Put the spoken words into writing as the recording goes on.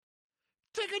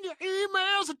taking your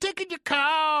emails and taking your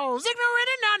calls. Ignorant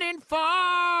and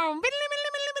uninformed.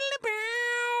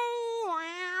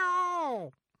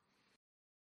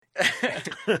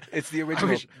 It's the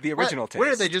original taste. When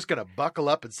are they just going to buckle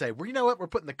up and say, well, you know what? We're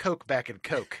putting the Coke back in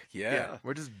Coke. Yeah.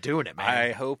 We're just doing it, man.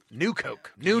 I hope New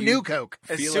Coke. New Coke.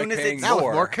 feel As soon like as paying it's Now with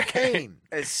more. more cocaine.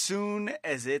 As soon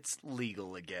as it's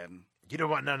legal again. You don't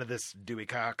want none of this, Dewey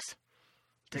Cox.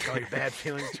 Take all your bad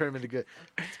feelings, turn them into good.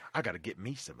 I got to get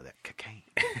me some of that cocaine.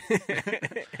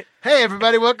 Hey,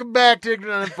 everybody. Welcome back to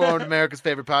Ignorant Uninformed, America's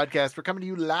favorite podcast. We're coming to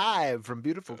you live from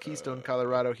beautiful Keystone,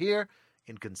 Colorado, here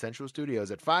in Consensual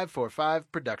Studios at 545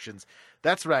 Productions.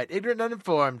 That's right. Ignorant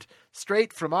Uninformed,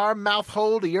 straight from our mouth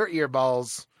hole to your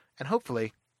earballs, and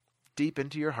hopefully deep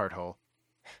into your heart hole.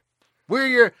 We're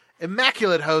your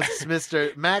immaculate hosts,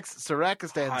 Mr. Max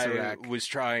Sarakistan I Sarak. was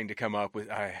trying to come up with.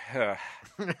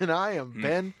 And I am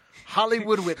Ben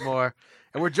Hollywood Whitmore.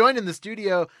 And we're joined in the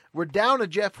studio. We're down a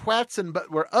Jeff Watson,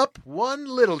 but we're up one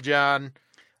Little John.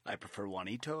 I prefer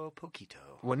Juanito Poquito.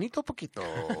 Juanito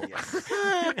Poquito.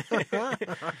 Yes.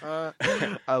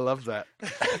 I love that.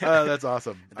 That's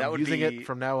awesome. That I'm would using be it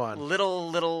from now on.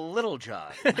 Little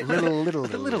John. Little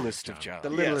The littlest of John. jobs. The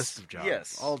Yes. littlest of Johns.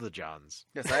 Yes. All the Johns.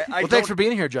 Yes, I Well, thanks for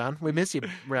being here, John. We miss you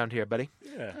around here, buddy.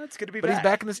 Yeah. It's good to be But back. he's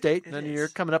back in the state, It and is. you're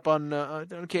coming up on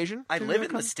occasion. I to live in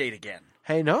come- the state again.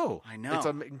 Hey, no. I know. It's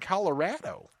in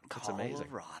Colorado. It's amazing.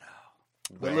 Colorado.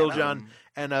 But Lil John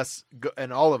and us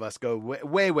and all of us go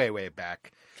way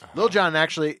back. Lil John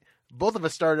actually, both of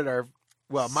us started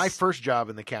my first job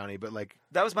in the county, but like,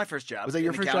 That was my first job. was that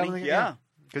your in the first county. job in the Yeah. county?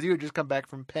 Because you had just come back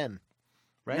from Penn,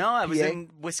 right? No, I was PA? in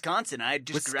Wisconsin. I had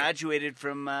just Wisconsin. graduated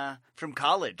from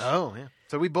college. Oh, yeah.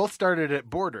 So we both started at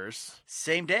Borders,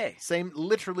 Same day.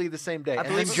 literally the same day. I And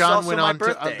believe then it was John also went my on to.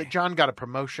 birthday. John got a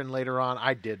promotion later on.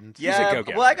 I didn't. Yeah,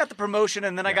 go-getter. well, I got the promotion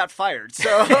and then I got fired.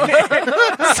 So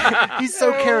He's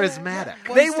so charismatic.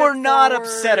 they were not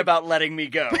upset about letting me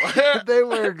go. They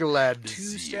were glad to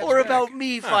see steps you. or about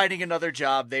me finding another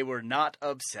job. They were not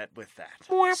upset with that.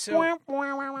 So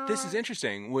this is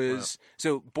interesting.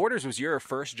 So Borders was your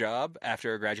first job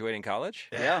after graduating college?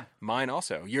 Yeah. Mine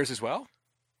also. Yours as well?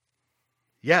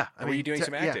 Yeah. Were you doing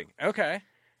some acting? Okay.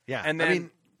 Yeah. And I then-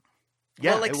 mean,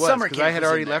 yeah, Well, like it was, summer 'cause camp I had was in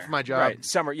already there. left my job. Right.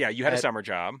 Summer. Yeah, you had a at- summer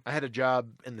job. I had a job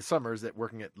in the summers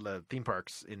working at the theme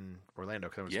parks in Orlando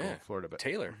because I was still Yeah. in Florida. But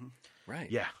Taylor. Right.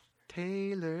 yeah,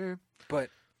 Taylor. But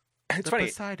it's the funny.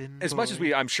 Poseidon As much as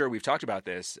boy. I'm sure we've talked about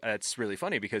this, it's really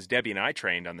funny because Debbie and I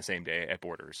trained on the same day at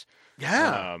Borders.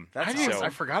 Yeah, That's I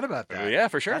forgot about that. Yeah,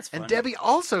 for sure. That's And funny. Debbie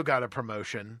also got a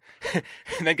promotion, And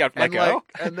then got let and go.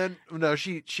 and then no,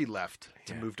 she left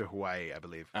to move to Hawaii, I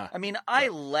believe. I mean, I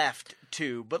left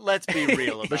too, but let's be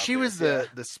real about But she was this,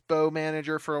 the SPO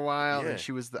manager for a while, Yeah. and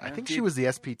she was I think Did- she was the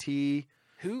SPT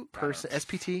Who person.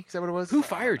 SPT, is that what it was? who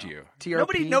fired you?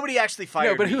 TRP. Nobody actually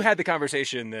fired No, but me. who had the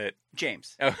conversation that?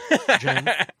 James. Oh.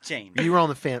 James. You were on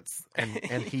the fence, and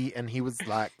he was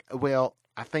like, "Well,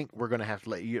 I think we're gonna have to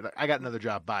let you. I got another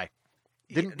job. Bye."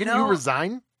 Didn't No. you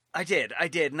resign? I did,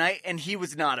 and he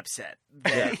was not upset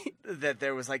that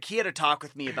there was like he had a talk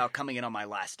with me about coming in on my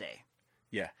last day.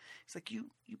 Yeah. He's like, you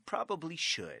probably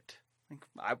should.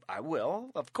 Like, I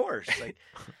will, of course. Like,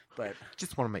 but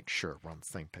Just want to make sure we're on the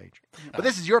same page. But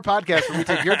this is your podcast where we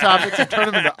take your topics and turn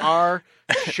them into our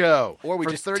show. Or we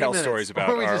for just 30 tell minutes. stories about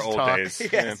Or we our just old talk. days.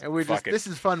 Yes. Yeah, And we're fuck just it. this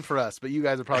is fun for us, but you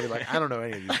guys are probably like, I don't know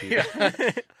any of these people.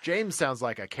 James sounds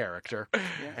like a character.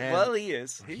 And well, he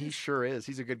is. he sure is.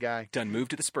 He's a good guy. Done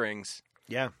moved to the Springs.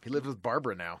 Yeah. He lives with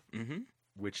Barbara now, Mm-hmm.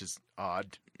 which is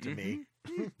odd to me.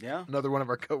 Yeah, Another one of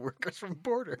our coworkers from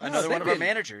Border. another they've one of our been-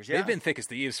 managers. Yeah, They've been thick as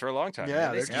thieves for a long time. Yeah,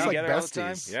 They they're ski just like together all the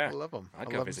time. besties. Yeah. I love them. I'd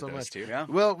I go love them visit so those much. too. Yeah.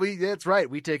 Well, that's right.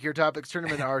 We take your topics, turn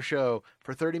them into our show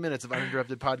for 30 minutes of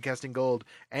uninterrupted podcasting gold,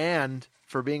 and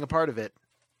for being a part of it,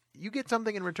 you get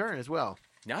something in return as well.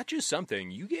 Not just something,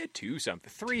 you get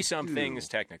three somethings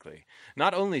technically.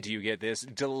 Not only do you get this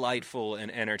delightful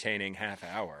and entertaining half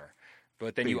hour,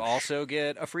 but then you also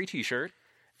get a free T-shirt,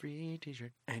 Free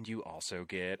T-shirt. and you also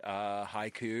get a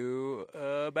haiku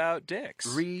about dicks.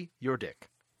 Your dick.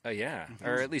 Yeah,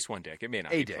 or at least one dick. It may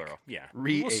not A be dick. plural. Yeah,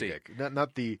 Re we'll a see. dick.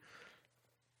 Not the.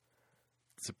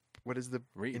 What is the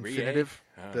Re- infinitive?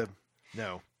 re-a? The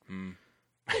no. Hmm.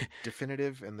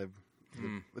 Definitive and the.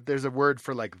 Hmm. There's a word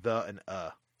for like the and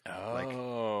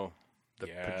Oh, The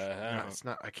yeah. no, it's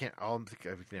not. I can't. I'll think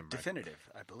of never mind. definitive,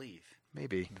 I believe.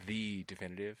 Maybe. The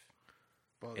definitive.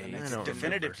 Well, then I it's don't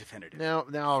definitive. Now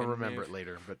I'll remember it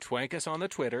later. But Twank us on the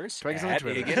Twitters. Twank us on the at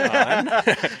Twitter.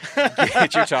 Iganon.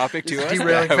 Get your topic to us.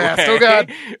 Derailing that fast. way.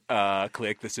 Oh, God.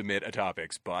 Click the Submit a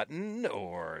Topics button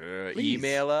or Please.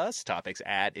 email us,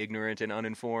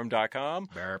 topics@ignorantanduninformed.com.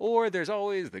 Burp. Or there's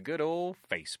always the good old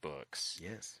Facebooks,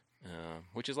 Yes.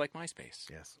 which is like MySpace.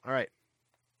 Yes. All right.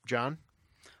 John,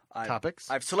 topics.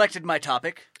 I've selected my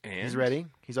topic. And He's ready.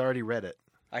 He's already read it.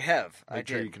 I have. I Make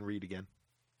sure did. you can read again.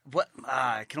 What?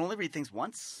 I can only read things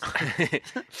once.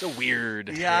 It's a weird.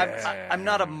 Yeah, I'm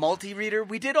not a multi-reader.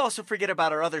 We did also forget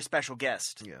about our other special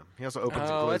guest. Yeah. He also opens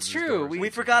and Oh, closes that's his true. doors. We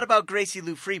forgot about Gracie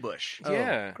Lou Freebush,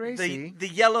 Yeah. Gracie. the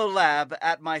yellow lab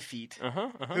at my feet,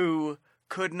 who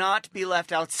could not be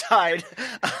left outside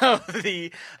of the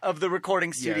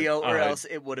recording studio, or else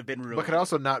it would have been ruined. But could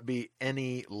also not be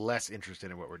any less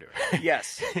interested in what we're doing.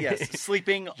 yes,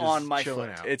 sleeping on my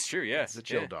chilling foot. out. It's true, yeah. It's a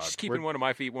chill dog. Just keeping We're- one of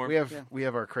my feet warm. We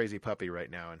have our crazy puppy right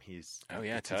now, and he's Oh,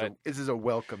 yeah, this is Todd. this is a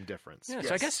welcome difference. Yeah, so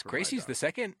Yes, I guess for my Gracie's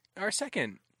dog. our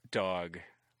second dog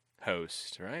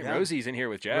host, right? Yeah. Rosie's in here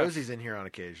with Jeff. Rosie's in here on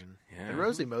occasion, Yeah. and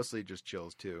Rosie mostly just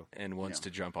chills too. and wants Yeah.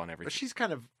 to jump on everything. But she's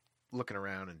kind of looking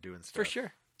around and doing stuff for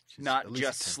sure. She's Not at least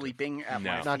just attentive. sleeping at No.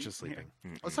 my feet. Not just sleeping.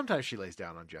 Well, sometimes she lays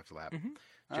down on Jeff's lap. Mhm.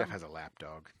 Jeff has a lap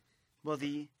dog. Well,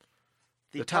 the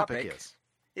topic topic is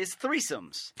is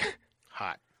threesomes.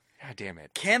 hot. God damn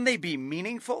it. Can they be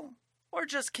meaningful or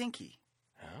just kinky?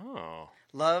 Oh,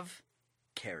 Love,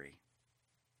 Carrie.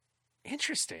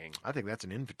 interesting. I think that's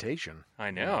an invitation.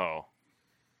 I know.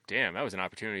 Damn, that was an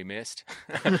opportunity missed.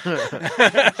 Fair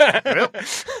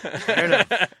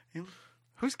enough.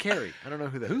 Who's Carrie? I don't know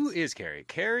who that Who is. is Carrie?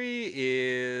 Carrie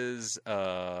is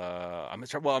I'm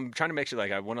trying to make sure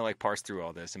I want to parse through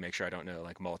all this and make sure I don't know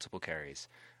multiple Carries.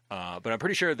 But I'm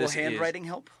pretty sure this Will handwriting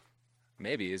help?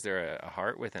 Maybe is there a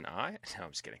heart with an eye? No,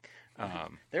 I'm just kidding.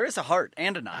 There is a heart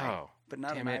and an eye, Oh, but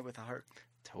not damn an eye it. with a heart.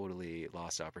 Totally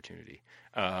lost opportunity.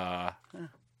 Or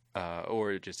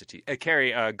just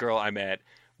Carrie, a girl I met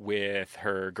with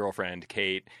her girlfriend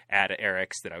Kate at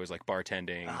Eric's that I was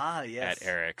bartending Ah, yes. at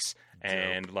Eric's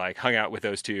and hung out with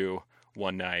those two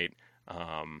one night.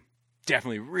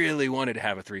 Definitely really wanted to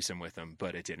have a threesome with them,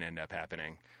 but it didn't end up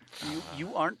happening.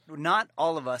 You aren't, not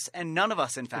all of us, and none of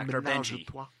us, in fact, are Menage Benji. a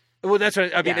trois. Well, that's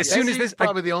what I mean. Yeah, as soon as Bensie's this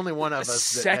probably the only one of us.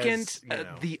 second, that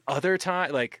has, the other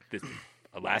time, the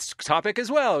last topic as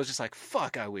well, I was just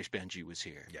fuck, I wish Benji was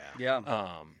here. Yeah.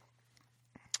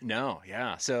 No,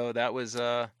 yeah. So that was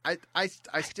I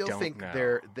still don't think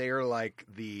know. they're like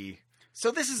the So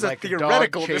this is like a a dog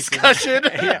theoretical chasing- discussion.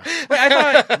 yeah. Wait,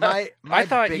 I thought my I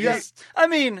thought you- biggest. I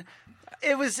mean,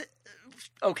 it was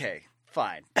okay.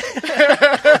 Fine.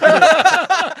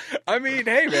 I mean,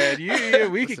 hey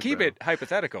man, we could Listen, keep bro. it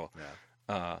hypothetical.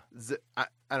 I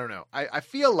don't know. I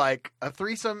feel like a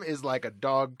threesome is like a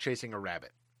dog chasing a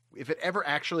rabbit. If it ever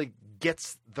actually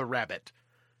gets the rabbit,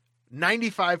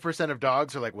 95% of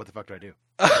dogs are like, "What the fuck do I do?"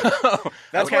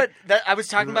 That's Okay. what I was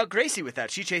talking about. Gracie with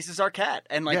that. She chases our cat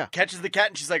and Yeah. catches the cat,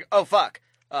 and she's like, "Oh fuck."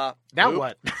 Now boop.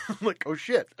 what? I'm like, oh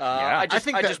shit. Yeah. I I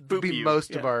think I that just would boop be you.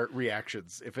 most of Yeah. our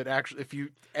reactions. If you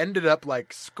ended up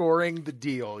scoring the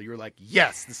deal, you're like,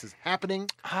 yes, this is happening.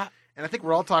 And I think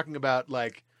we're all talking about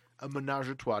a menage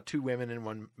a trois, 2 women and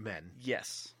 1 man.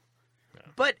 Yes.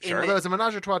 But in Although as a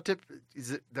menage a trois tip,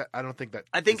 is it? That, I don't think that.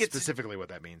 I think is it's- specifically what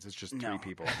that means. It's just 3 no,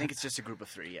 people. I think it's just a group of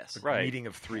 3. Yes. Right. Meeting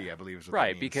of 3, I believe is what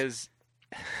Right, that means. because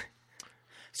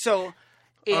So,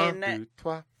 Un, in deux,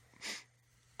 trois.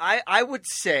 I would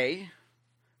say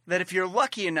that if you're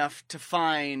lucky enough to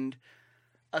find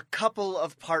a couple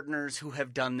of partners who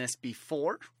have done this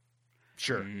before,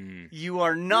 Sure. you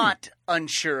are not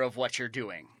unsure of what you're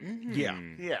doing. Yeah.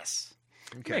 Yes.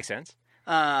 Okay. makes sense.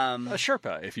 Um, A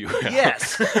Sherpa, if you will.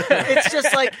 yes. It's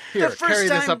just like Here, the first carry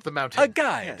time. this up the mountain. A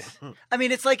guide. Yes. I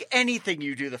mean, it's like anything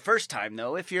you do the first time,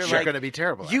 though. If you're You're going to be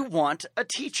terrible. at you it. want a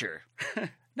teacher.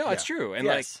 No, it's true. And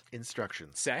Yes.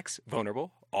 Instructions. sex,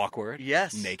 vulnerable, awkward,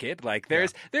 Yes. naked.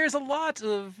 There's a lot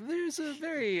of there's a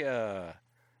very a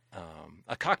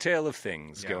cocktail of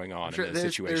things Yeah. going on I'm sure in those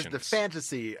there's situations. the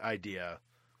fantasy idea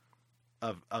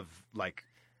of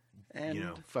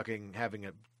And fucking having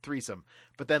a threesome,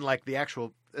 but then the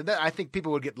actual. And then I think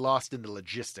people would get lost in the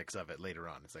logistics of it later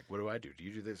on. It's like, what do I do? Do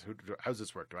you do this? How's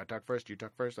this work? Do I talk first? Do you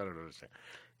talk first? I don't understand.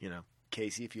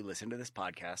 Casey, if you listen to this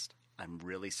podcast, I'm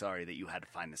really sorry that you had to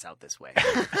find this out this way.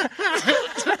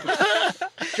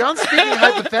 John's speaking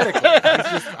hypothetically.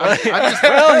 I'm just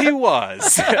well, he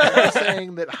was.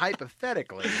 saying that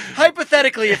hypothetically.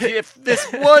 Hypothetically, if this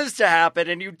was to happen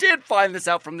and you did find this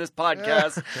out from this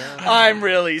podcast, I'm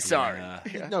really sorry.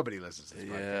 Nobody listens to this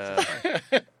podcast.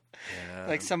 Yeah.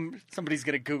 Like somebody's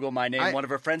gonna Google my name. One of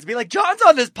her friends be like, "John's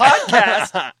on this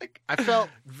podcast."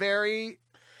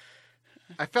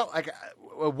 I felt like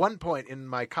at one point in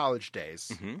my college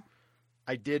days,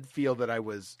 I did feel that I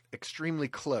was extremely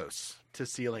close to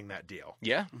sealing that deal.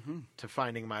 Yeah, to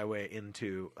finding my way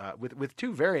into with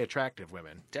two very attractive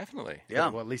women. definitely. Yeah.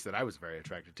 Well, at least that I was very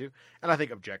attracted to, and I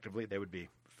think objectively they would be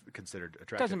considered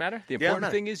attractive. Doesn't matter. The Yeah.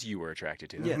 important thing is you were attracted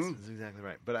to them. Yes, that's exactly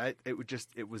right. But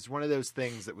it was one of those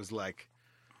things that was like,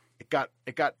 it got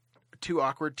too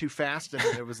awkward too fast, and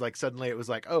it was like suddenly it was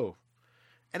like, oh.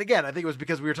 And again, I think it was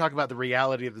because we were talking about the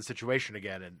reality of the situation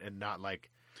again, and not like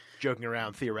joking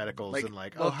around theoreticals and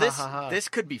like, well, oh, this ha, ha, ha. this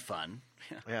could be fun.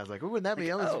 Yeah, I was like, oh, wouldn't that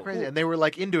be Like, oh, crazy? cool. And they were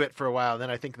like into it for a while. And then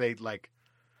I think they like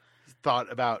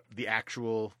thought about the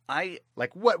actual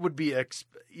like what would be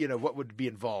what would be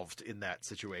involved in that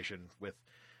situation with.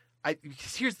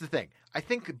 Here's the thing. I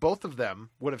think both of them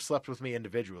would have slept with me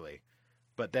individually,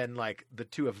 but then like the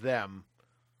two of them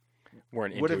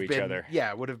Weren't would into have each been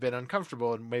other. would have been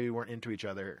uncomfortable and maybe weren't into each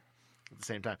other at the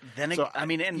same time. Then So, I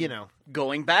mean, and you know,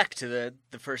 going back to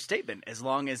the first statement, as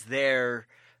long as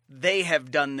they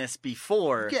have done this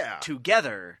before Yeah.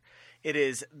 together,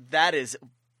 that is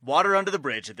water under the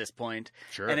bridge at this point.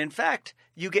 Sure. And in fact,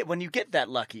 when you get that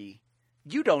lucky,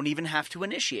 you don't even have to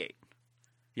initiate.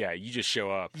 Yeah, you just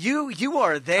show up. You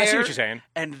are there. I see what you're saying.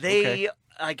 And they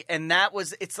Okay. and that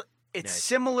was it's Nice.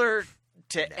 similar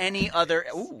to any other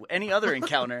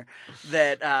encounter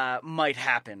that might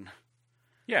happen.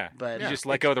 Yeah, But- you Yeah. just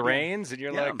let go of the reins, and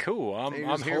you're Yeah. like, "Cool, I'm You're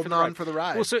just here holding for the on ride. for the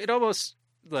ride. Well, so it almost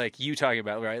like you talking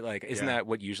about, right? Like, isn't Yeah. that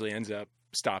what usually ends up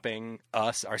stopping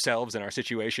ourselves in our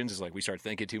situations? Is like we start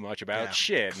thinking too much about Yeah.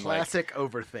 shit. And like, classic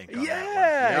overthink. On yeah,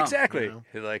 that one. exactly. You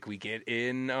know? Like we get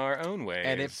in our own ways.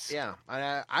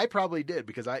 And I probably did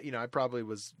because I probably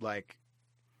was like,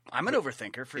 I'm an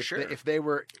overthinker for sure. if they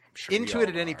were Sure we into it all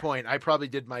at any are. point, I probably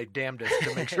did my damnedest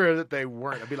to make sure that they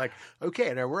weren't. I'd be like,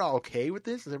 okay, now we're all okay with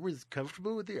this. Is everyone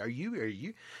comfortable with it? Are you?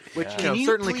 Which Yeah. Can you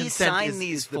certainly please consent sign is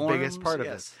these the biggest forms? part of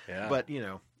Yes. it. Yeah. But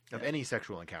of any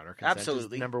sexual encounter, consent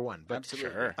Absolutely. is number one. But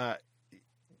Absolutely. Sure.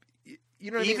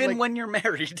 you know what I mean? Even Like, when you're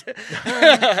married.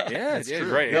 Yeah, it's it is,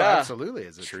 true. right. No, Yeah. absolutely,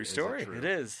 is a True is a story. true. It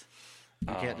is.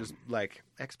 You can't just like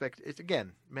expect. It's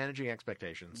again managing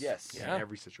expectations. Yes. in Yeah.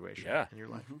 every situation. Yeah. in your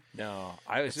life. No,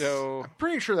 I'm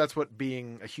pretty sure that's what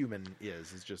being a human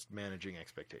is just managing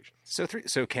expectations.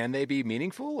 so can they be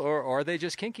meaningful or are they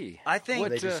just kinky? I think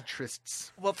They just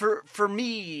trysts, well for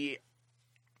me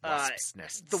wasps'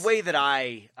 nests. the way that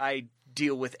I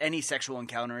deal with any sexual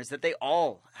encounter is that they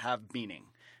all have meaning.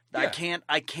 Yeah.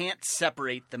 I can't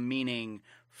separate the meaning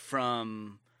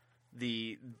from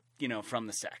the from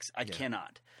the sex. I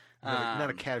cannot. Not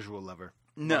a casual lover.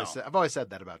 no. I've always said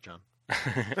that about John.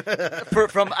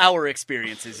 From our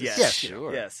experiences, yes. Yes,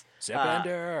 Sure. Yes.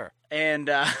 Zeppelander. And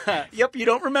yep, you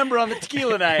don't remember on the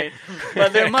tequila night,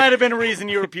 but there might have been a reason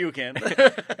you were puking.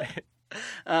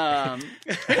 Why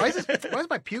does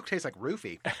my puke taste like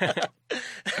roofie?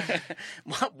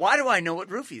 Why do I know what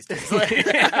roofies taste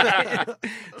like?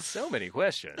 So many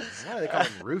questions. Why do they call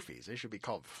them roofies? They should be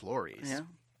called flories.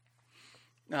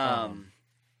 Yeah.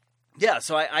 Yeah,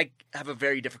 so I have a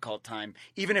very difficult time.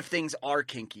 Even if things are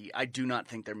kinky, I do not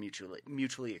think they're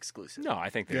mutually exclusive. No, I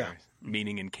think Yeah.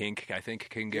 meaning and kink, I think,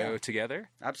 can go Yeah. together.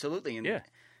 Absolutely. And Yeah.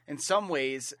 in some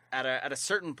ways, at a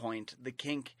certain point, the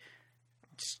kink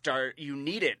you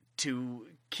need it to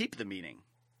keep the meaning.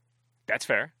 That's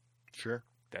fair. Sure.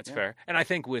 That's Yeah. fair. And I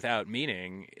think without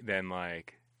meaning, then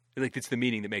like it's the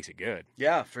meaning that makes it good.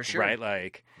 Yeah, for sure. Right?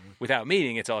 Like without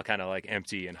meaning, it's all kind of like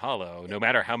empty and hollow, no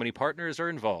matter how many partners are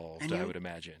involved, And I would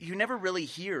imagine. You never really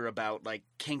hear about like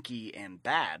kinky and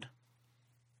bad.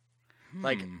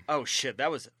 Like, oh shit,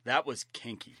 that was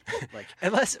kinky. Like,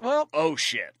 Unless, well, oh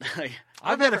shit. Like,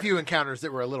 I've had a few encounters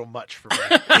that were a little much for me.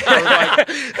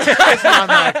 It's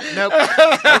not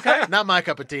nope. Not my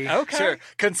cup of tea. okay. sure,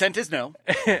 consent is no.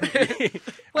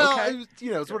 Well, Okay. it was,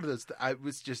 it's one of those.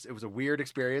 It was a weird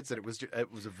experience, and it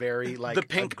was a very like The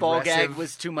pink ball gag aggressive-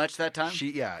 was too much that time.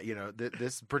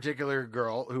 This particular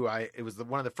girl who it was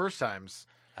one of the first times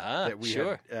that we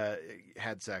sure.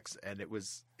 had sex, and it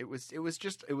was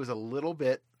a little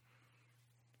bit.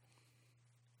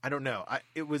 I don't know.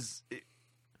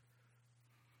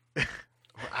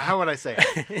 How would I say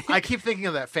it? I keep thinking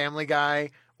of that Family Guy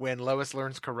when Lois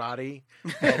learns karate.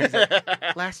 And he's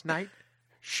like, last night,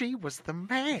 she was the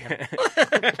man.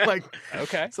 Like,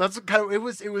 Okay. so that's kind of it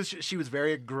was. She was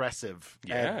very aggressive.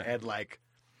 Yeah. And like,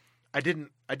 I didn't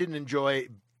enjoy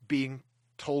being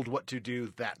told what to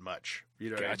do that much. You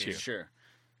know what I Got mean? you. Sure.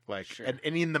 Like, Sure. and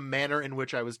in the manner in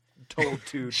which I was told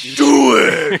to Do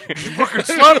it! You fucking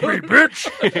slap me,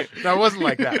 bitch. No, it wasn't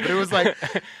like that, but it was like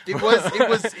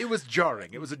it was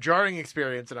jarring. It was a jarring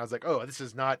experience, and I was like, oh, this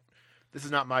is not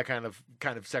my kind of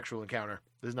sexual encounter.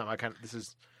 This is not my kind of. This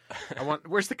is.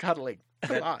 Where's the cuddling?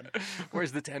 Come on.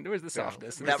 Where's the tender? Where's the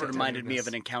softness? That reminded me of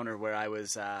an encounter where I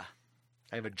was I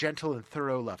am a gentle and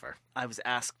thorough lover.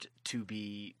 asked to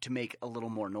make a little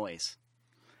more noise.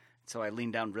 So I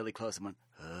leaned down really close and went,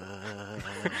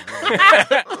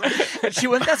 and she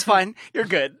went, "That's fine. You're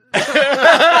good."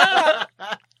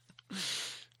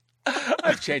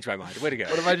 I've changed my mind. Way to go.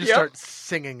 What if I just start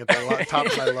singing at the top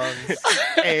of my lungs?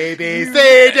 A B C D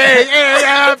E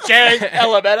F G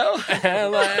Elemento.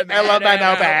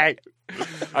 Elemento.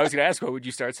 I was going to ask, what would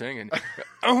you start singing?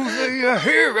 Only a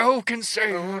hero can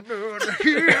save.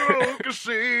 Hero can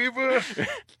save us.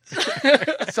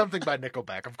 Something by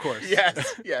Nickelback, of course.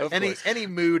 Yes. Any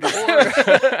mood is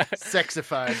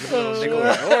sexified with a little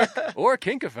Nickelback. Or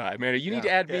kinkified, man. You need to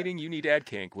add meaning. You need to add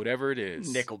kink. Whatever it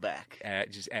is. Nickelback.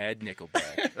 Just add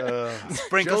Nickelback.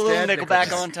 Sprinkle Just a little add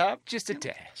Nickelback on top. Just a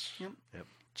dash. Yep.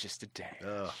 Just a dash.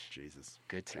 Oh, Jesus.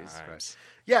 Good Jesus times. Christ.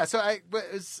 Yeah, so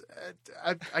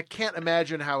I can't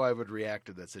imagine how I would react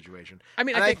to that situation. I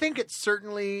mean, and I I think it's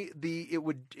certainly it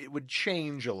would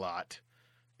change a lot.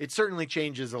 It certainly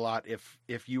changes a lot if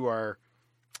you are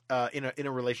in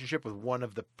a relationship with one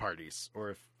of the parties, or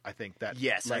if I think that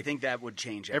Yes, I think that would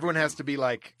change. everyone has to be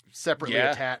like separately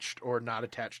Yeah. attached or not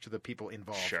attached to the people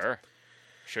involved. Sure.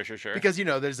 Because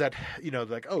there's that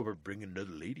like, oh, we're bringing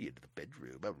another lady into the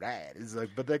bedroom. All right, it's like,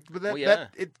 but that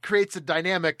it creates a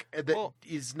dynamic that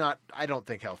is not, I don't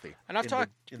think, healthy. And I've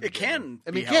talked. It can.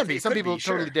 I mean, be it can healthy. be. Some Could people be,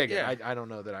 sure. totally dig Yeah. it. I don't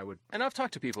know that I would And I've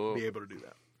talked to people. be able to do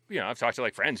that. I've talked to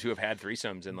like friends who have had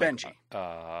threesomes and like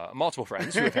Benji. multiple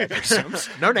friends who have had threesomes.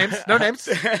 No names. No names.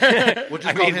 We'll just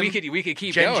I call mean, him we could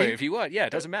keep Genji. going if you want. Yeah,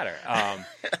 it doesn't matter.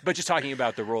 But just talking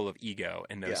about the role of ego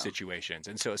in those Yeah. situations,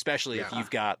 and so especially if Yeah. you've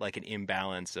got like an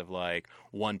imbalance of like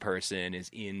one person is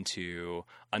into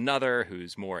another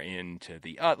who's more into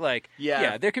the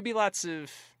Yeah. there could be lots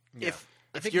of If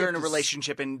I if think you're you in a have to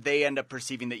relationship and they end up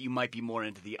perceiving that you might be more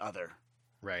into the other.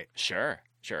 right. sure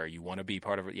you want to be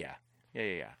part of it. Yeah.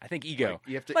 I think ego, Right.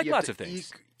 You have to like you have lots to of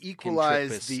things,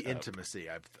 equalize us the up. intimacy.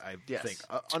 I Yes. think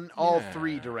on all Yeah.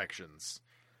 three directions.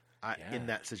 Yeah. In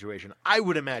that situation, I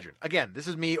would imagine. Again, this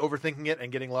is me overthinking it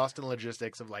and getting lost in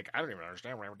logistics of like, I don't even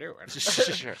understand what I'm doing.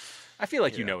 Sure. I feel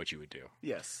like you know what you would do.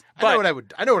 Yes. I know what I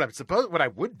would. I know what I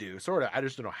would do. Sort of. I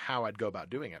just don't know how I'd go about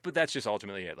doing it. But that's just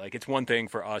ultimately it. Like, it's one thing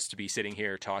for us to be sitting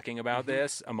here talking about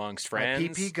this amongst friends. My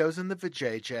PP goes in the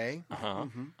vajayjay.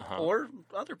 Or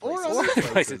other places. Or other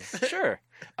places. places. Sure.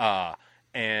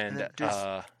 And then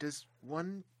does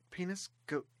one penis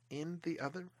go in the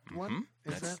other one?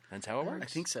 Is That's how it works. I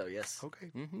think so, yes.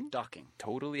 okay? Docking.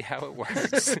 Totally how it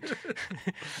works.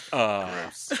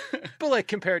 But like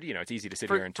compared, it's easy to sit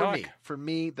here and talk. For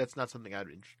me, that's not something I'd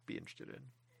be interested in.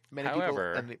 Many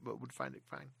However- people would find it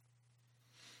fine.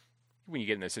 When you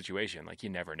get in this situation, like you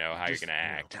never know how you're going to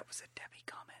act. That was a Debbie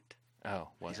comment. Oh,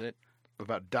 was it?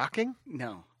 About docking?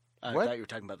 No. I What? thought you were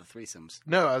talking about the threesomes.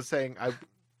 No, I was saying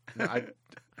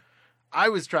I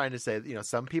was trying to say that,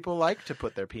 some people like to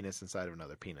put their penis inside of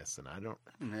another penis, and No.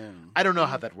 I don't know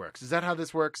how that works. Is that how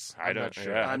this works? I I'm don't- not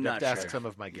sure. yeah. I'd I'm have not to ask sure. some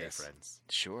of my gay Yes. friends.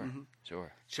 Sure.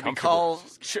 Sure. Should we Comfortable.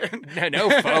 call...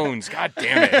 No phones. God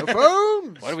damn it.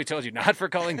 Boom! What have we told you? Not for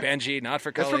calling Benji, not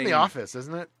for That's calling... from The Office,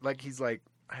 isn't it? Like, he's like,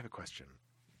 I have a question.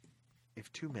 If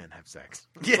two men have sex,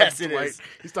 Yes, Like it Dwight- is.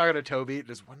 He's talking to Toby.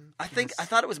 Just one. I penis.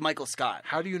 thought it was Michael Scott.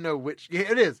 How do you know which? Yeah,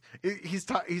 it is. He's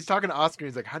talking to Oscar.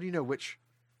 He's like, how do you know which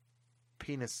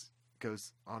penis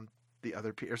goes on the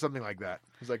other or something like that?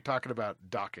 He's like talking about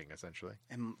docking essentially.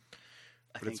 And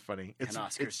But it's funny. And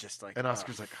Oscar's just like... and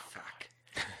Oscar's like, oh,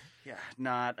 fuck. Yeah,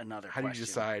 not another how do you question.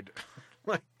 decide?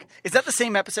 Like, Is that the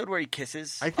same episode where he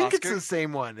kisses I think Oscar? it's the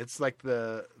same one. It's like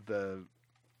that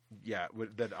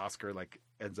Oscar like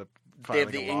ends up They have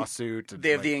filing the a lawsuit. And,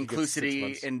 They have like, the he gets 6 inclusivity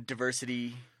months. and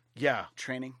diversity Yeah.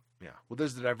 training. Yeah. Well,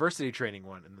 there's the diversity training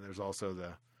one, and then there's also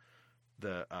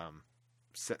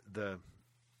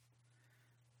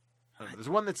there's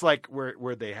one that's like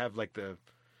where they have like the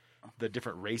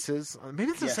different races.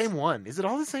 Maybe it's the Yes. same one. Is it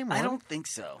all the same one? I don't think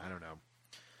so. I don't know.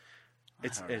 I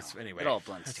don't know. Anyway. It all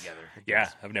blends together. Yeah,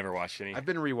 I've never watched any. I've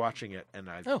been rewatching it, and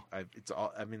Oh.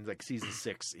 I'm in like season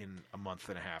 6 in a month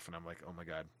and a half, and I'm like, oh my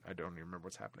god, I don't even remember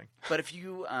what's happening. But if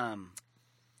you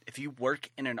work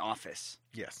in an office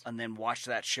Yes. and then watch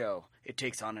that show, it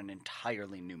takes on an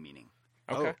entirely new meaning.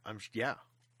 Okay. Oh, yeah.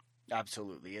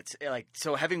 Absolutely. It's like,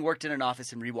 so having worked in an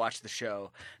office and rewatched the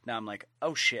show, now I'm like,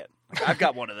 oh shit, like, I've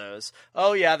got one of those.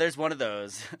 Oh yeah, there's one of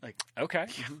those. Like, Okay.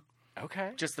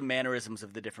 Okay. just the mannerisms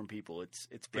of the different people. It's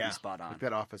pretty spot on. Like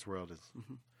that office world is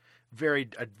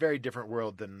a very different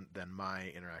world than my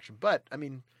interaction. But I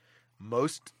mean,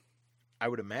 I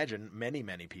would imagine many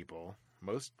people,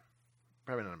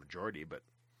 probably not a majority, but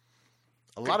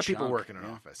a lot of people chunk, work in an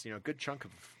yeah. office. You know, a good chunk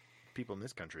of people in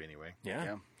this country anyway. Yeah.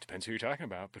 Yeah. Depends who you're talking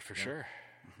about, but for sure.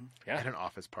 Yeah. At an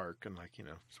office park and like, you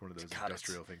know, it's one of those God,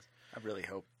 industrial things. I really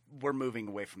hope we're moving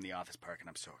away from the office park, and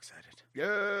I'm so excited.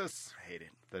 Yes. I hate it.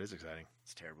 That is exciting.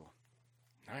 It's terrible.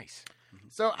 Nice.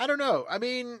 So I don't know. I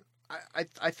mean,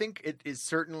 I think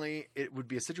it would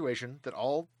be a situation that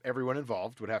everyone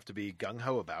involved would have to be gung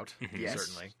ho about. Yes.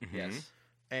 Certainly. Mhm. Yes.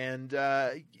 And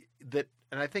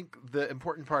and I think the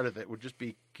important part of it would just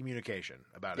be communication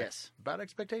about Yes. about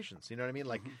expectations. You know what I mean?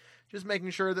 Like just making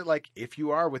sure that like if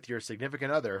you are with your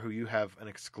significant other who you have an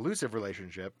exclusive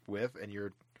relationship with and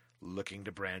you're looking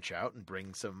to branch out and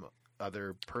bring some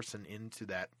other person into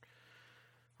that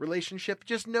relationship,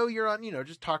 just know you're on, you know,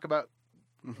 just talk about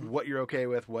what you're okay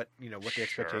with, what, you know, what the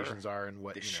expectations are and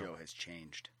what, This you know, show has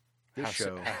changed. this How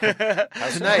show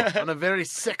How's tonight on a very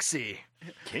sexy,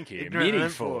 Kinky and ignorant and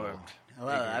meaningful. uninformed.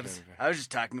 Well, I was just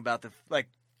talking about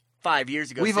 5 years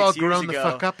ago. We've 6 all years grown ago.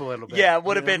 the fuck up a little bit. Yeah, it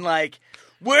would you have know? been like,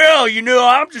 well, you know,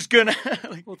 I'm just gonna.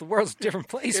 Like, Well, the world's a different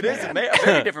place, it man. is a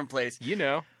very different place, You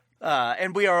know.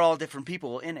 and we are all different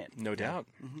people in it. No doubt.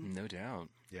 No doubt.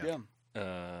 Yeah.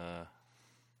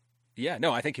 Yeah,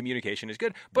 no, I think communication is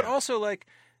good. But also, like,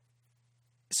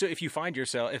 so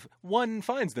if one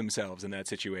finds themselves in that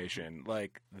situation,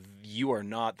 like, you are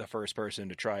not the first person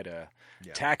to try to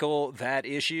tackle that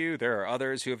issue. There are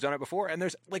others who have done it before, and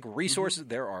there's, like, resources.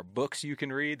 There are books you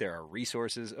can read. There are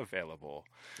resources available.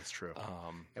 It's true.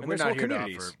 And And we're there's not whole here to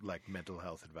communities. offer like mental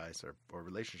health advice or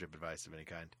relationship advice of any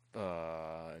kind.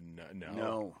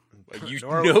 No.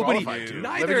 Nor are we Nobody. qualified to. Let me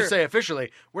Neither. just say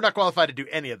officially, we're not qualified to do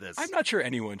any of this. I'm not sure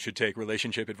anyone should take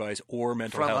relationship advice or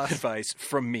mental From health us? advice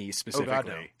from me Oh specifically. God,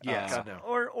 no. Yeah, God, no.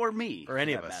 Or me, Or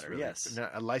any for of that us, matter. really. Yes. No,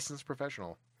 a licensed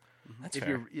professional. That's If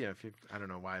fair. you're, I don't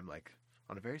know why I'm like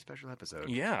on a very special episode.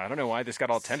 Yeah, I don't know why this got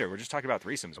all tender. We're just talking about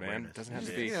threesomes, man. Awareness. It doesn't have to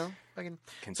Just, be. you know, fucking.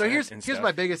 So consent here's and here's stuff.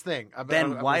 my biggest thing.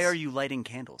 Ben, why are you lighting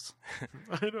candles?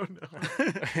 I don't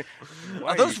know.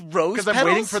 Are those rose Because petals? I'm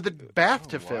waiting for the bath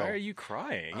to fill. Why are you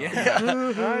crying? Yeah,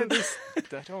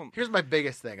 I don't. Here's my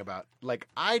biggest thing about like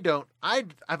I've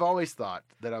always thought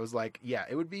that I was like, yeah,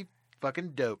 it would be fucking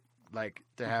dope like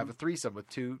to have a threesome with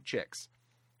two chicks.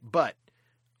 But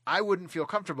I wouldn't feel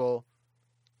comfortable.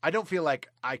 I don't feel like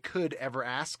I could ever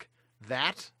ask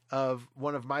that of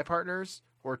one of my partners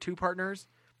or two partners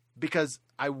because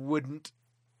I wouldn't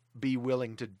be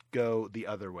willing to go the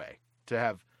other way to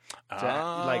have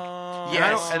like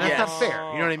and that's not fair.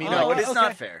 You know what I mean? No, Like, it is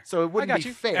not fair. so it I wouldn't got be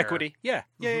you. fair. Equity. Yeah.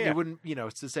 It wouldn't,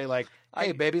 to say like,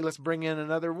 "Hey, baby, let's bring in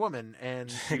another woman,"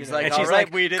 and He's know, like, And all she's right,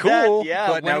 like, we did cool, that. Yeah,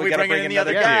 but when now are we we gotta bringing bring in the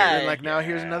other another guy? and like now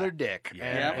here's Yeah. another dick,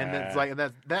 Yeah. and then it's like,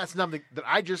 and that's something that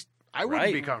I wouldn't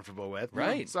Right. be comfortable with,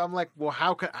 Right. So I'm like, well,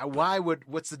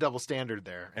 what's the double standard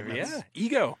there? And that's- Yeah,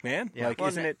 ego, man. Yeah. Like, Well,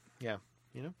 isn't it yeah,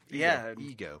 Yeah.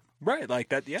 ego. right? Like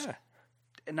that. Yeah.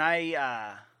 And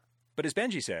I, But as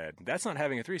Benji said, that's not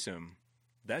having a threesome.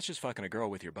 That's just fucking a girl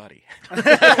with your buddy.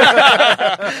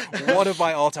 One of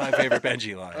my all-time favorite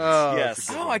Benji lines. yes.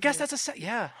 Oh, I guess that's a set.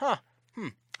 Yeah. Huh.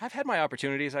 I've had my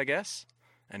opportunities, I guess.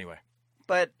 Anyway.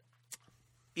 But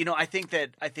I think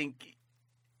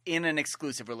in an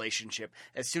exclusive relationship,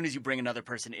 as soon as you bring another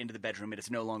person into the bedroom, it is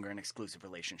no longer an exclusive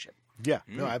relationship. Yeah,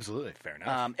 no, absolutely. Fair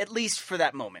enough. At least for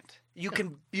that moment. You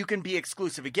can be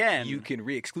exclusive again. You can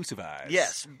re-exclusivize.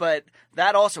 Yes, but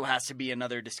that also has to be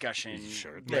another discussion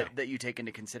Sure. that you take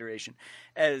into consideration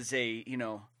as the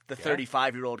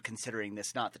 35-year-old considering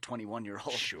this, not the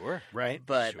 21-year-old. Sure. Right,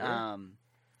 But Sure.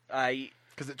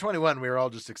 because at 21 we were all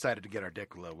just excited to get our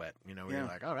dick a little wet. We Yeah. were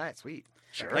like, all right, sweet.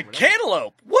 Sure. like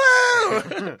cantaloupe. Woo!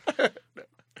 We're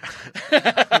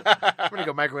gonna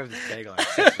go microwave this bagel. in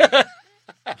 6 minutes.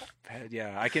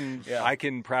 Yeah, I can. Yeah. I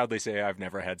can proudly say I've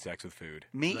never had sex with food.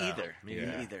 Me No, either. me Me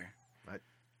either. either.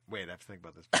 Wait, I have to think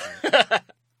about this.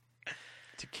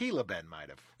 Tequila Ben might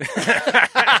have.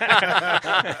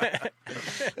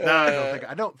 No,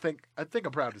 I think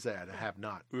I'm proud to say I have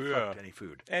not Yeah. fucked any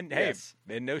food. And Yes.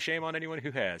 hey, and no shame on anyone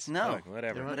who has. No. Look,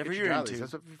 whatever. You know what? Whatever Get you're your jollies.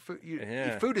 into. That's what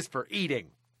Yeah. food is for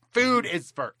eating. Food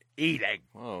is for eating.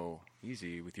 Whoa,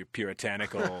 easy with your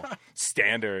puritanical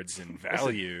standards and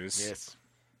values. Yes.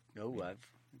 Oh, I've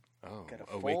Oh, got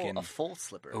awakened, a full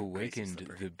slipper. a crazy awakened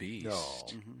slipper. the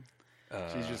beast.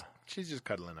 No. She's just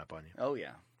cuddling up on you. Oh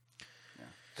yeah.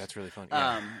 That's really fun.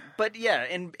 Yeah. But yeah,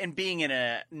 and being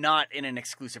not in an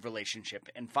exclusive relationship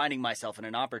and finding myself in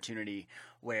an opportunity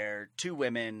where two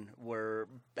women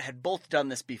had both done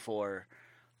this before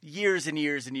years and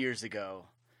years and years ago,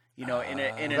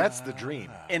 that's the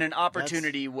dream. In an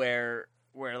opportunity where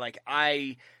like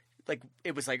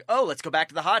it was like, oh, let's go back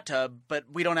to the hot tub, but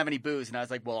we don't have any booze. And I was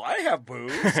like, well, I have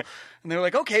booze. And they were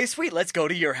like, okay, sweet, let's go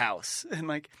to your house. And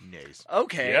like, nice.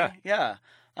 Okay, yeah.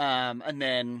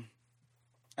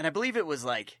 And I believe it was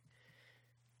like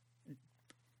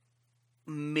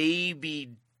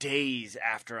maybe days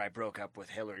after I broke up with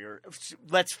Hillary, or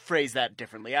let's phrase that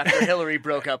differently. After Hillary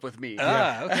broke up with me.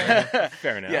 Okay.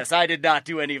 Fair enough. Yes, I did not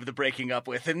do any of the breaking up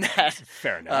with in that.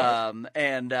 Fair enough.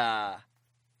 And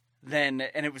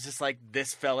it was just like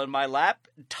this fell in my lap.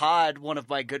 Todd, one of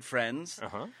my good friends.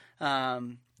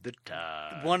 The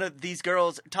Todd. One of these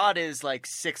girls, Todd is like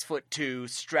 6'2",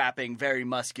 strapping, very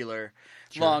muscular,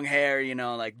 long hair,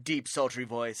 like deep, sultry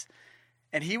voice.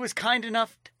 And he was kind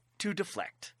enough to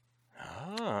deflect.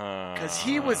 Because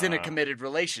he was in a committed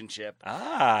relationship.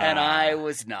 And I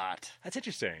was not. That's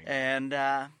interesting. And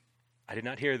I did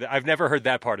not hear that. I've never heard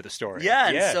that part of the story. Yeah,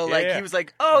 and so he was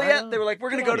like, oh, yeah. They were like,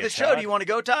 we're going to go to the show. Todd. Do you want to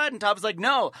go, Todd? And Todd was like,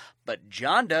 no. But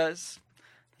John does.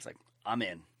 I was like, I'm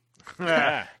in.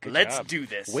 Let's do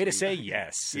this. Way to say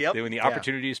yes. Yep. When the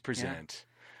opportunities present.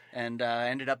 Yeah. And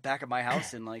ended up back at my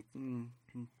house and like,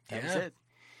 that was it.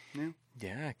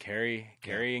 Yeah, Carrie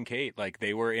and Kate, like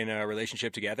they were in a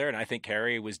relationship together, and I think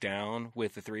Carrie was down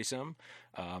with the threesome.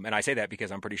 And I say that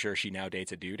because I'm pretty sure she now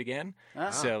dates a dude again.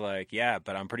 So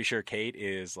but I'm pretty sure Kate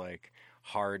is like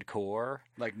hardcore.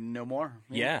 Like no more.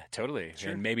 Yeah, totally.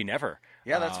 Sure. And maybe never.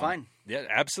 Yeah, that's fine. Yeah,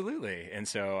 absolutely. And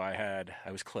so I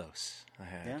was close. I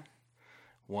had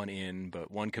one in,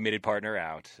 but one committed partner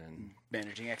out, and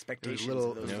managing expectations. A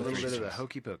little bit of the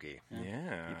hokey pokey.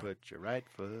 Yeah. You put your right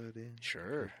foot in.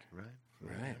 Sure.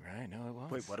 Right. No, it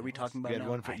was. Wait, what are we talking about You had now?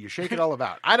 one foot. You shake it all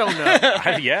about. I don't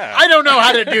know. Yeah. I don't know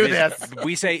how to do this.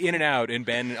 We say in and out, and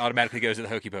Ben automatically goes to the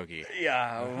hokey pokey.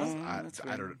 Yeah.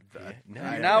 I don't.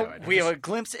 Now we have a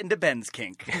glimpse into Ben's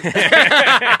kink.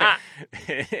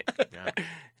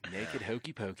 Naked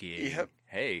hokey pokey. Yep.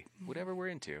 Hey, whatever we're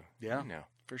into. Yeah. No.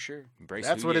 For sure. Embrace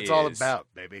That's who what you it's all is. about,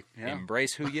 baby. Yeah.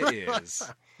 Embrace who you is.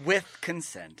 With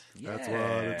consent. That's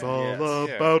Yeah. what it's all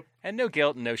Yes. about. And no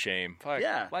guilt and no shame. Fuck,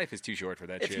 Yeah. Life is too short for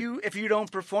that If shit. you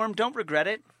don't perform, don't regret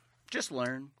it. Just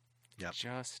learn. Yep.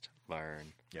 Just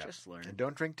learn. Yeah. Just learn. And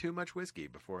don't drink too much whiskey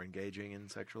before engaging in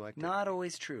sexual activity. Not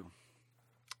always true.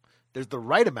 There's the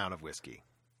right amount of whiskey.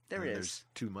 There and is. There's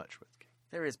too much whiskey.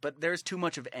 There is, but there's too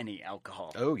much of any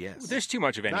alcohol. Oh, yes. There's too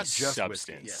much of any Not just substance.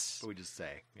 whiskey. Yes. We just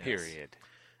say. Yes. Period.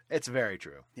 It's very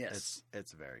true. Yes.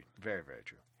 It's very, very, very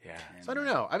true. Yeah. So I don't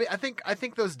know. I mean, I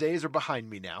think those days are behind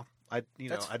me now. I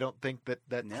don't think that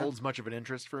Yeah. holds much of an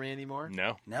interest for me anymore.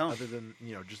 No. No. Other than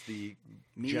just the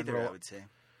Me general, either, I would say.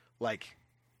 like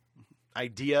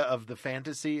idea of the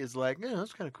fantasy is like, yeah,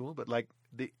 that's kind of cool, but like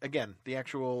the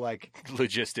actual like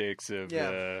Logistics of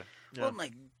Yeah. Well,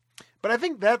 like, But I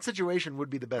think that situation would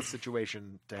be the best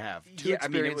situation to have. Two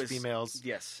experienced females.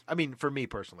 Yes. I mean, for me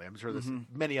personally, I'm sure there's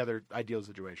many other ideal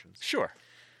situations. Sure.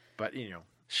 But,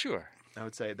 Sure. I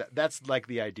would say that's like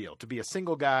the ideal. To be a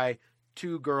single guy,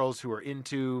 two girls who are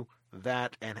into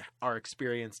that and are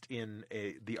experienced in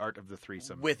the art of the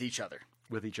threesome. With each other.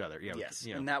 With each other, yeah. Yes.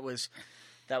 You know. And that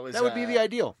would be the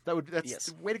ideal. That's yes.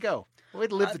 the way to go. Way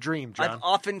to live the dream, John. I've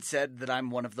often said that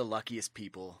I'm one of the luckiest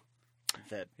people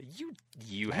that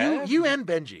You have You and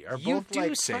Benji are You both do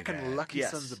like say fucking that. lucky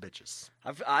Yes. sons of bitches.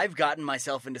 I've gotten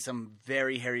myself into some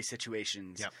very hairy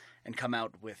situations Yep. and come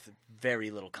out with very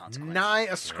little consequence. Nigh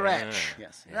a scratch.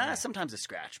 Yes. Yeah. Sometimes a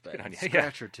scratch, but Good on you.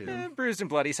 Scratch or two. Bruised and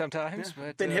bloody sometimes,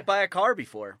 but been hit by a car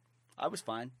before. I was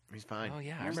fine. He's fine. Oh,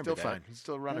 yeah, I He's remember still that. fine. He's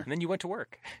still a runner. And then you went to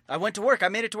work. I went to work. I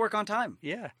made it to work on time.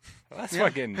 Yeah. Well, that's Yeah.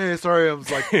 fucking Hey, sorry, I was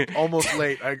like almost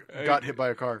late. I got hit by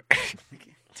a car.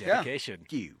 dedication.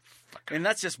 You. And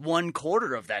that's just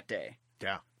 1/4 of that day.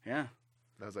 Yeah. Yeah.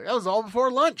 I was like, that was all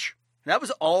before lunch. That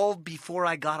was all before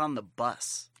I got on the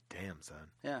bus. Damn, son.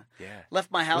 Yeah. Yeah.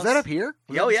 Left my house. Was that up here?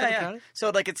 Was that Oh, in yeah, Southern yeah. County? So,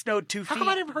 like, it snowed 2 How feet. come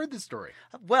I never heard this story?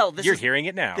 Well, this You're is, hearing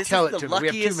it now. this Tell is it the to me. We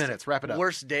have 2 luckiest, minutes. Wrap it up.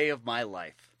 worst day of my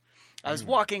life. I was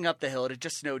walking up the hill. It had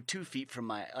just snowed 2 feet from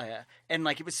my, and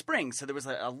like it was spring, so there was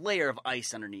a layer of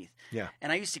ice underneath. Yeah.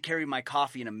 And I used to carry my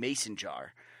coffee in a mason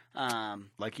jar,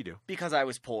 Like you do. because I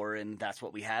was poor, and that's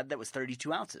what we had. That was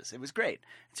 32 ounces. It was great.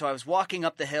 So I was walking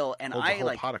up the hill, and Holds a whole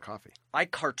I pot of coffee. I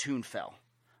cartoon fell.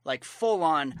 Like full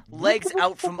on, legs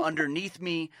out from underneath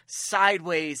me,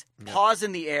 sideways, paws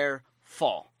in the air,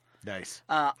 fall. Nice.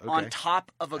 On Okay.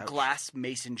 top of a glass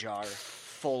mason jar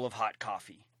full of hot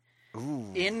coffee.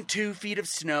 Ooh. in 2 feet of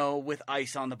snow with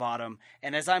ice on the bottom.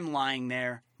 And as I'm lying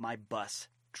there, my bus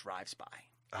drives by.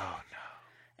 Oh, no.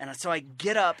 And so I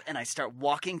get up and I start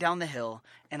walking down the hill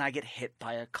and I get hit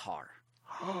by a car.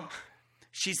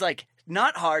 She's like,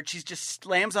 not hard. She just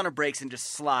slams on her brakes and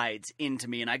just slides into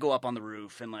me. And I go up on the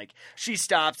roof and like she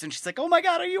stops and she's like, "Oh my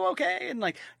God, are you okay?" And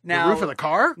like now The roof of the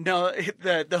car? No,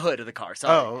 the hood of the car.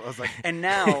 Sorry. Oh, I was like, And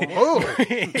now oh.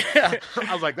 yeah.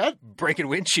 I was like, that Breaking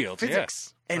windshields.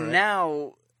 physics. And All right.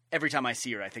 now every time I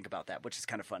see her, I think about that, which is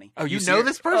kind of funny. Oh, You see know her?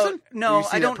 this person? Oh, no, Or you see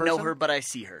I that don't know person? her, but I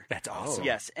see her. That's awesome.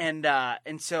 Yes, and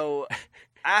so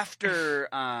after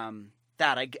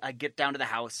that, I get down to the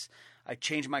house, I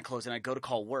change my clothes, and I go to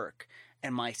call work.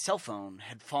 And my cell phone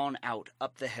had fallen out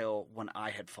up the hill when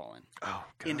I had fallen Oh,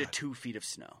 God. into 2 feet of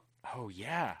snow. Oh,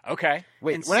 yeah. Okay.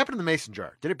 Wait, and what happened to the mason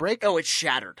jar? Did it break? Oh, it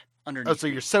shattered underneath. Oh, so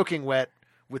you're soaking wet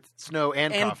with snow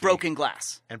and and coffee. broken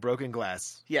glass. And broken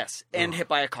glass. Yes, and hit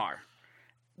by a car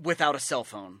without a cell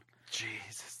phone.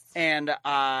 Jesus. And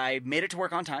I made it to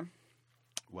work on time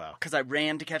Wow. because I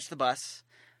ran to catch the bus.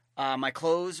 My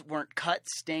clothes weren't cut,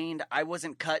 stained. I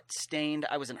wasn't cut, stained.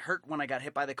 I wasn't hurt when I got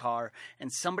hit by the car.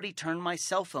 And somebody turned my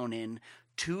cell phone in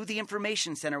to the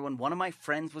information center when one of my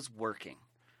friends was working.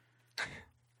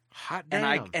 Hot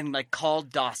And damn. I like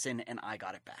called Dawson and I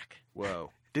got it back.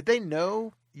 Whoa. Did they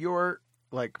know your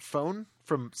like phone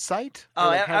from sight? Or, Oh,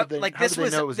 like, how did they, like how this did they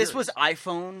was know it was this yours? was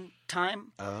iPhone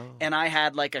time. Oh. And I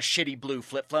had like a shitty blue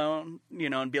flip phone,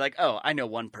 and be like, "Oh, I know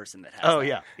one person that has Oh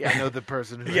that." yeah. I know the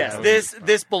person who Yes, has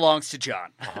this belongs to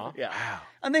John. Uh-huh. Yeah. Wow.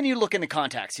 And then you look in the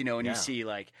contacts, and Yeah. you see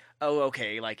like, oh,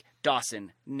 okay, like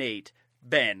Dawson, Nate,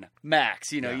 Ben,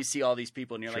 Max. Yeah. You see all these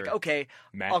people, and you're like, Sure. okay,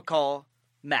 Matt. I'll call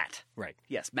Matt. Right.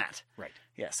 Yes, Matt. Right.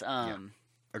 Yes.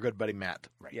 Our good buddy Matt.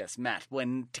 Right. Yes, Matt.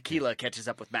 When tequila catches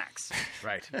up with Max.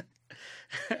 Right.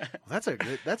 Well,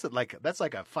 that's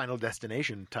like a Final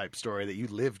Destination type story that you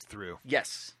lived through.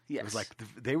 Yes. Yes. It was like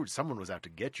someone was out to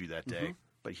get you that day,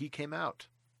 but he came out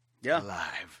yeah.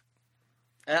 alive.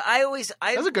 I always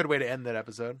That was a good way to end that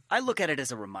episode. I look at it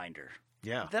as a reminder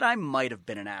Yeah. that I might have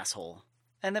been an asshole,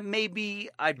 and that maybe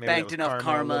I Maybe banked that was enough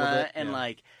karma a little karma, bit, and yeah.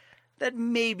 like that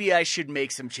maybe I should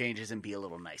make some changes and be a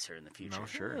little nicer in the future. No,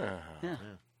 sure. Uh-huh. Yeah.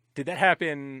 Did that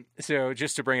happen? So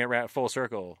just to bring it full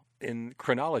circle in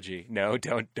chronology. No,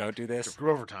 don't do this.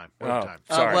 Overtime. Oh, Overtime.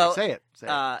 sorry. well, Say it. Say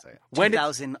it. Say it. When did-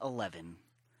 2011,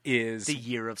 Is the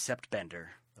year of Septbender.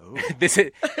 Oh. this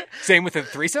it, same with the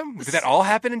threesome? Did that all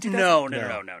happen in 2000? No.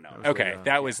 No. Okay,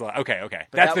 that was okay. But That's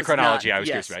that the was chronology not- I was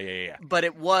yes. curious about. Yeah. But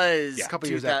it was A couple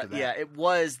years after that. Yeah, it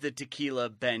was the Tequila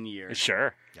Ben year.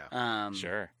 Sure.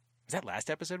 Sure. Was that last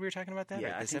episode we were talking about that?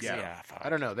 Yeah, Or I this think episode? so. Yeah, fuck. I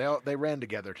don't know. They ran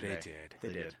together today. They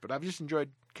They did. But I've just enjoyed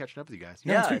catching up with you guys.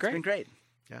 Yeah, it's been it's great. been great.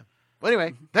 Well,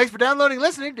 anyway, thanks for downloading and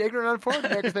listening to Ignorant Uninformed,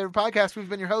 America's favorite podcast. We've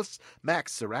been your hosts,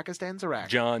 Max Sarakistan Zarak.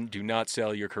 John, do not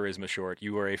sell your charisma short.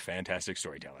 You are a fantastic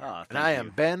storyteller. Oh, And thank I you. am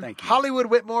Ben Thank you. Hollywood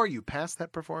Whitmore. You passed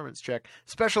that performance check.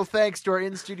 Special thanks to our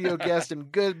in-studio guest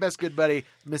and best good buddy,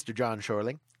 Mr. John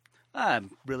Shorling. I'm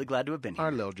really glad to have been here.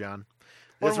 Our little John.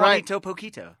 Or That's right. Juanito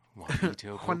Poquito.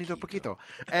 Juanito Poquito.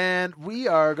 And we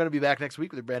are going to be back next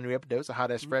week with a brand new episode of Hot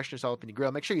Ass Freshness all up in your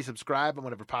grill. Make sure you subscribe on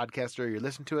whatever podcaster you're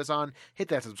listening to us on. Hit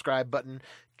that subscribe button.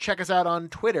 Check us out on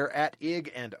Twitter at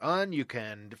Ig and Un. You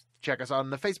can check us on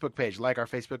the Facebook page. Like our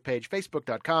Facebook page,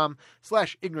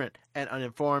 facebook.com/ignorant and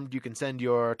uninformed. You can send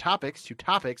your topics to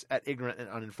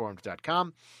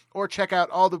topics@ignorantanduninformed.com or check out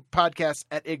all the podcasts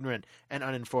at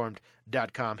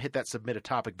ignorantanduninformed.com. Hit that submit a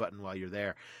topic button while you're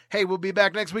there. Hey, we'll be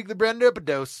back next week with a brand new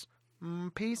episode.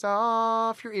 Peace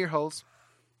off your ear holes.